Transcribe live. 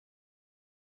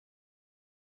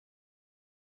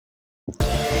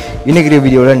இன்னைக்கு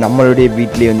வீடியோவில் நம்மளுடைய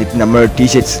வீட்டிலே வந்துட்டு நம்மளோட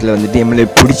டிஷர்ட்ஸில் வந்துட்டு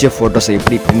நம்மளுக்கு பிடிச்ச ஃபோட்டோஸை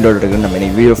எப்படி பிரிண்ட் அவுட் எடுக்கணும் நம்ம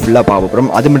இன்னைக்கு வீடியோ ஃபுல்லாக பார்க்க போகிறோம்.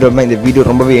 அது மட்டும் இல்லாமல் இந்த வீடியோ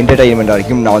ரொம்பவே என்டர்டைன்மெண்ட்டாக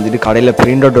இருக்கும். நான் வந்துட்டு கடையில்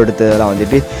பிரிண்ட் அவுட் எடுத்ததெல்லாம்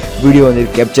வந்துட்டு வீடியோ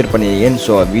வந்துட்டு கேப்சர் பண்ணியிருக்கேன்.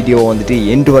 ஸோ வீடியோ வந்துட்டு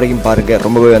எண்டு வரைக்கும் பாருங்கள்,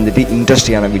 ரொம்பவே வந்துட்டு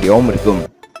இன்ட்ரெஸ்டிங்கான வீடியோவும் இருக்கும்.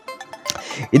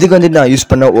 இதுக்கு வந்துட்டு நான் யூஸ்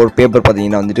பண்ண ஒரு பேப்பர்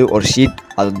பார்த்தீங்கன்னா வந்துட்டு ஒரு ஷீட்,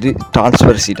 அது வந்து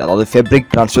ட்ரான்ஸ்ஃபர் ஷீட், அதாவது ஃபேப்ரிக்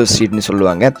ட்ரான்ஸ்ஃபர் ஷீட்னு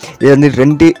சொல்லுவாங்க. இது வந்து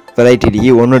 2 வெரைட்டி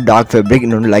இருக்குது. ஒன்று டார்க் ஃபேப்ரிக்,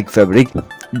 இன்னொன்று லைட் ஃபேப்ரிக்.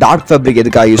 டார்க் ஃபேப்ரிக்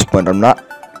எதுக்காக யூஸ் பண்ணுறோம்னா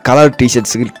கலர்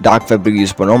டிஷர்ட்ஸுக்கு டார்க் ஃபேப்ரிக்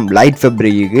யூஸ் பண்ணுவோம். லைட்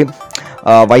ஃபேப்ரிக்கு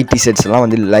ஒயிட் டிஷர்ட்ஸ்லாம்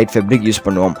வந்து லைட் ஃபேப்ரிக் யூஸ்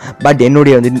பண்ணுவோம். பட்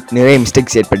என்னுடைய வந்து நிறைய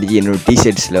மிஸ்டேக்ஸ் ஏற்பட்டுச்சு என்னோடய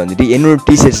டிஷர்ட்ஸில் வந்துட்டு.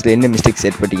 டிஷர்ட்ஸில் என்ன மிஸ்டேக்ஸ்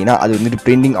ஏற்பட்டிங்கன்னா அது வந்துட்டு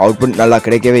பிரிண்டிங் அவுட்புட் நல்லா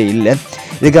கிடைக்கவே இல்லை.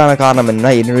 இதுக்கான காரணம்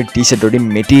என்னன்னா என்னுடைய டிஷர்ட்டோடைய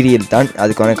மெட்டீரியல் தான்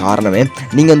அதுக்கான காரணமே.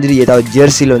 நீங்கள் வந்துட்டு ஏதாவது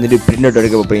ஜெர்சியில் வந்துட்டு பிரிண்ட் அவுட்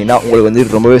எடுக்க போகிறீங்கன்னா உங்களுக்கு வந்து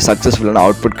ரொம்பவே சக்ஸஸ்ஃபுல்லான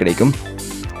அவுட்புட் கிடைக்கும்.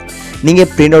 நீங்கள்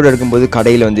பிரிண்ட் அவுட் எடுக்கும்போது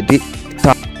கடையில் வந்துட்டு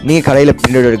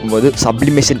பிரிண்ட் அவுட் எடுக்கும்போது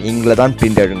சப்ளிமேஷன் இங்கில் தான்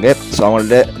பிரிண்ட் எடுங்க. ஸோ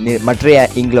அவங்களோட மற்ற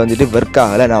இங்கில் வந்துட்டு ஒர்க்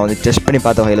ஆகலை. நான் வந்து டெஸ்ட் பண்ணி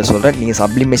பார்த்த வகையில் சொல்கிறேன், நீங்கள்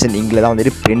சப்ளிமேஷன் இங்கில் தான்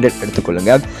வந்துட்டு பிரிண்ட்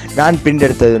எடுத்துக்கொள்ளுங்கள். நான் பிரிண்ட்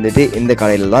எடுத்தது வந்துட்டு இந்த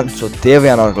கடையில் தான். ஸோ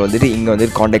தேவையானவர்கள் வந்துட்டு இங்கே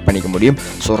வந்துட்டு காண்டாக்ட் பண்ணிக்க முடியும்.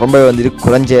 ஸோ ரொம்ப வந்துட்டு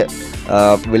குறைஞ்ச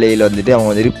விலையில் வந்துட்டு அவங்க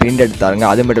வந்துட்டு பிரிண்ட் எடுத்தாங்க.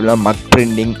 அது மட்டும் இல்லாமல் மக்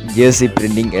பிரிண்டிங், ஜேர்சி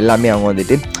பிரிண்டிங் எல்லாமே அவங்க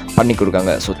வந்துட்டு பண்ணி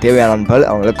கொடுக்காங்க. ஸோ தேவையானவர்கள்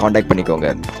அவங்கள காண்டாக்ட் பண்ணிக்கோங்க.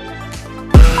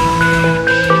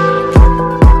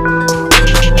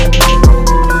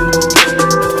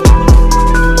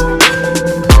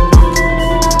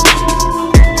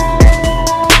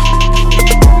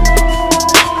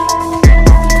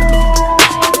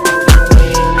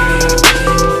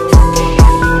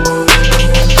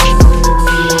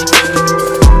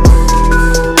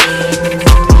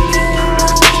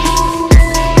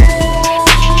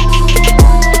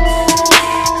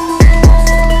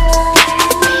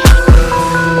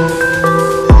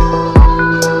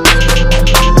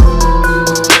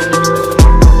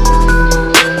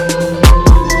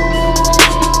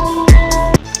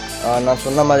 நான்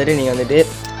சொன்ன மாதிரி நீங்கள் வந்துட்டு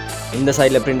இந்த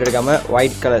சைடில் பிரிண்ட் எடுக்காமல்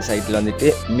ஒயிட் கலர் சைட்டில் வந்துட்டு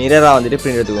மிரராக வந்துட்டு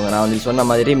பிரிண்ட் எடுத்துக்கோங்க. நான் வந்துட்டு சொன்ன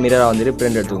மாதிரி மிரராக வந்துட்டு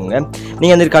பிரிண்ட் எடுத்துக்கோங்க.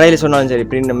 நீங்கள் வந்துட்டு கடையில் சொன்னாலும் சரி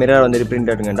மிரராக வந்துட்டு பிரிண்ட்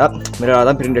எடுத்துக்கிட்டா மிரராக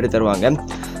தான் பிரிண்ட் எடுத்து தருவாங்க.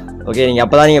 ஓகே, நீங்கள்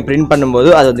அப்போ தான் நீங்கள் பிரிண்ட்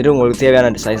பண்ணும்போது அது வந்துட்டு உங்களுக்கு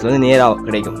தேவையான சைஸில் வந்து நேராக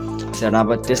கிடைக்கும். சரி, நான்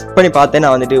இப்போ டெஸ்ட் பண்ணி பார்த்தேன்.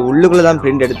 நான் வந்துட்டு உள்ளுக்குள்ளே தான்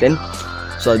பிரிண்ட் எடுத்தேன்.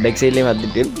 ஸோ அது பேக் சைட்லேயும்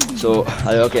வந்துட்டு ஸோ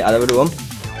அது ஓகே, அதை விடுவோம்.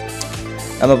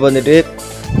 நம்ம இப்போ வந்துட்டு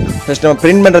ஃபஸ்ட் நம்ம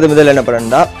பிரிண்ட் பண்ணுறது முதல்ல என்ன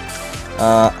பண்ணணும்னா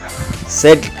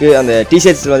செட்டுக்கு அந்த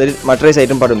டிஷர்ட்ஸில் வந்துட்டு மற்ற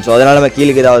சைட்டும் படும். ஸோ அதனால் நம்ம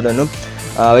கீழே ஏதாவது ஒன்றும்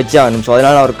வச்சு ஆகணும். ஸோ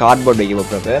அதனால் ஒரு கார்ட்போர்ட் வைக்க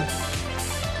போகிறப்ப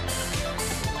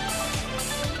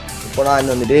இப்போ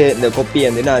நான் வந்துட்டு இந்த கொப்பியை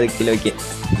வந்துட்டு நான் அதுக்கு கீழே வைக்கேன்.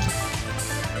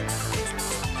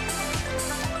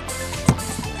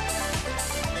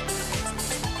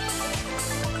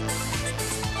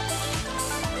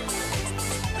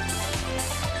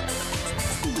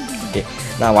 ஓகே,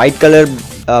 நான் white colour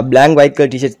white colour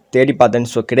T shirt தேடி பார்த்தேன்.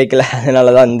 ஸோ கிடைக்கல,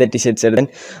 அதனால தான் இந்த டிஷர்ட்ஸ் எடுத்தேன்.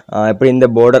 எப்படி இந்த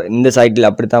பார்டர் இந்த சைடில்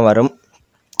அப்படி தான் வரும்.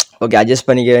 ஓகே, அட்ஜஸ்ட்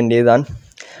பண்ணிக்க வேண்டியது தான்.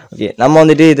 ஓகே, நம்ம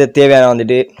வந்துட்டு இதை தேவையான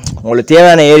வந்துட்டு உங்களுக்கு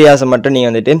தேவையான ஏரியாஸை மட்டும்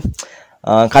நீங்கள் வந்துட்டு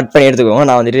கட் பண்ணி எடுத்துக்கோங்க.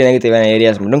 நான் வந்துட்டு எனக்கு தேவையான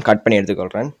ஏரியாஸ் மட்டும் கட் பண்ணி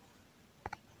எடுத்துக்கொள்கிறேன்.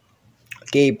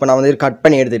 ஓகே, இப்போ நான் வந்துட்டு கட்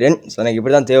பண்ணி எடுத்துட்டேன். ஸோ எனக்கு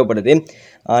இப்படி தான் தேவைப்படுது.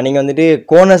 நீங்கள் வந்துட்டு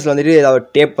கோர்னர்ஸில் வந்துட்டு ஏதாவது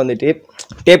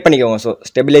டேப் பண்ணிக்கோங்க. ஸோ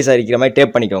ஸ்டெபிலைஸ் ஆகிக்கிற மாதிரி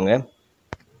டேப் பண்ணிக்கோங்க.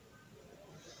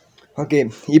 ஓகே,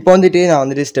 இப்போ வந்துட்டு நான்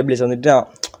வந்துட்டு ஸ்டெபிலைஸ் வந்துட்டு நான்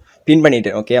பின்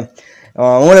பண்ணிட்டேன். ஓகே,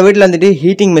 உங்களோட வீட்டில் வந்துட்டு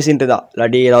ஹீட்டிங் மெஷின் இருந்தா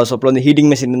இல்லாட்டி ஏதாவது சொப்பில் வந்து ஹீட்டிங்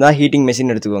மெஷின் இருந்தால் ஹீட்டிங்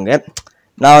மெஷின் எடுத்துக்கோங்க.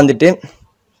 நான் வந்துட்டு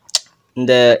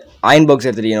இந்த அயன் பாக்ஸ்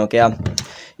எடுத்துட்டேன். ஓகே,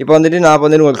 இப்போ வந்துட்டு நான்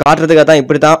வந்துட்டு உங்களுக்கு காட்டுறதுக்காக தான்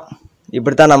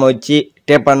இப்படி தான் நம்ம வச்சு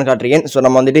டேப் பண்ணு காட்டுறீங்க. ஸோ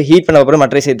நம்ம வந்துட்டு ஹீட் பண்ண அப்புறம்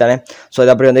மற்ற சைடு தானே. ஸோ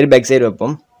அது அப்படி வந்துட்டு பேக் சைடு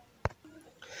வைப்போம்.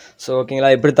 ஸோ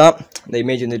ஓகேங்களா, இப்படி தான் இந்த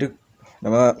இமேஜ் வந்துட்டு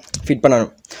நம்ம ஃபிட்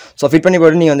பண்ணணும். ஸோ ஃபிட் பண்ணி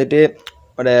போட்டு நீங்கள் வந்துட்டு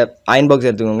ஒரு அயன் பாக்ஸ்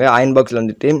எடுத்துக்கோங்க. அயன் பாக்ஸில்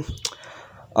வந்துட்டு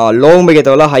லோவும் வைக்க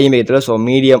தேவையில்ல, ஹையும் வைக்க தேவையில்ல. ஸோ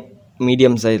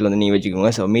மீடியம் சைஸில் வந்து நீங்கள் வச்சுக்கோங்க.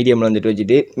 ஸோ மீடியமில் வந்துட்டு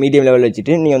வச்சுட்டு மீடியம் லெவலில்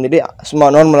வச்சுட்டு நீங்கள் வந்துட்டு சும்மா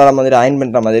நார்மலாக நம்ம வந்துட்டு அயன்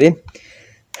பண்ணுற மாதிரி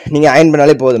நீங்கள் அயன்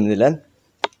பண்ணாலே போதும். இதில்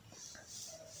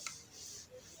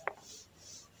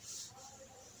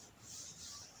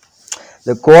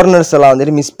இந்த கோர்னர்ஸ் எல்லாம்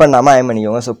வந்துட்டு மிஸ் பண்ணாமல் அயன்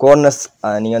பண்ணிக்கோங்க. ஸோ கோர்னர்ஸ்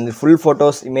நீங்கள் வந்து ஃபுல்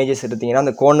ஃபோட்டோஸ் இமேஜஸ் எடுத்திங்கன்னா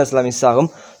அந்த கோர்னர்ஸ்லாம் மிஸ்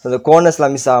ஆகும். ஸோ அந்த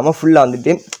கோர்னர்ஸ்லாம் மிஸ் ஆகாமல் ஃபுல்லாக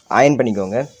வந்துட்டு அயன்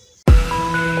பண்ணிக்கோங்க.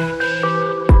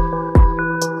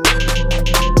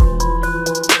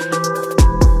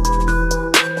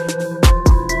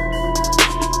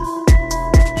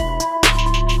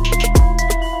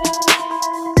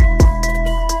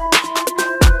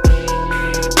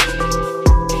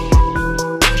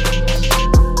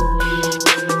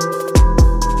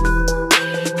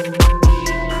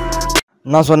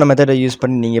 நான் சொன்ன மெத்தடை யூஸ்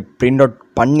பண்ணி நீங்கள் பிரிண்ட் அவுட்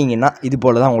பண்ணிங்கன்னா இது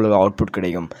போல் தான் உங்களுக்கு அவுட்புட்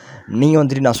கிடைக்கும். நீங்கள்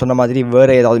வந்துட்டு நான் சொன்ன மாதிரி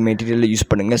வேறு ஏதாவது மெட்டீரியலில் யூஸ்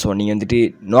பண்ணுங்கள். ஸோ நீங்கள் வந்துட்டு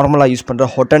நார்மலாக யூஸ் பண்ணுற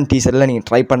ஹொட்டன் டீஷர்ட்டில் நீங்கள்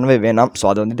ட்ரை பண்ணவே வேணாம். ஸோ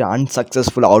அது வந்துட்டு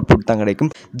அன்சக்ஸஸ்ஃபுல் அவுட்புட் தான்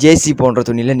கிடைக்கும். ஜேசி போன்ற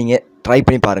துணியில் நீங்கள் ட்ரை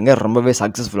பண்ணி பாருங்கள், ரொம்பவே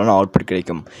சக்ஸஸ்ஃபுல்லான அவுட்புட்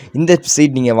கிடைக்கும். இந்த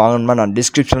சீட் நீங்கள் வாங்கணும்னா நான்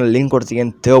டிஸ்கிரிப்ஷனில் லிங்க்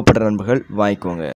கொடுத்தீங்கன்னு தேவைப்படுற நண்பர்கள் வாங்கிக்கோங்க.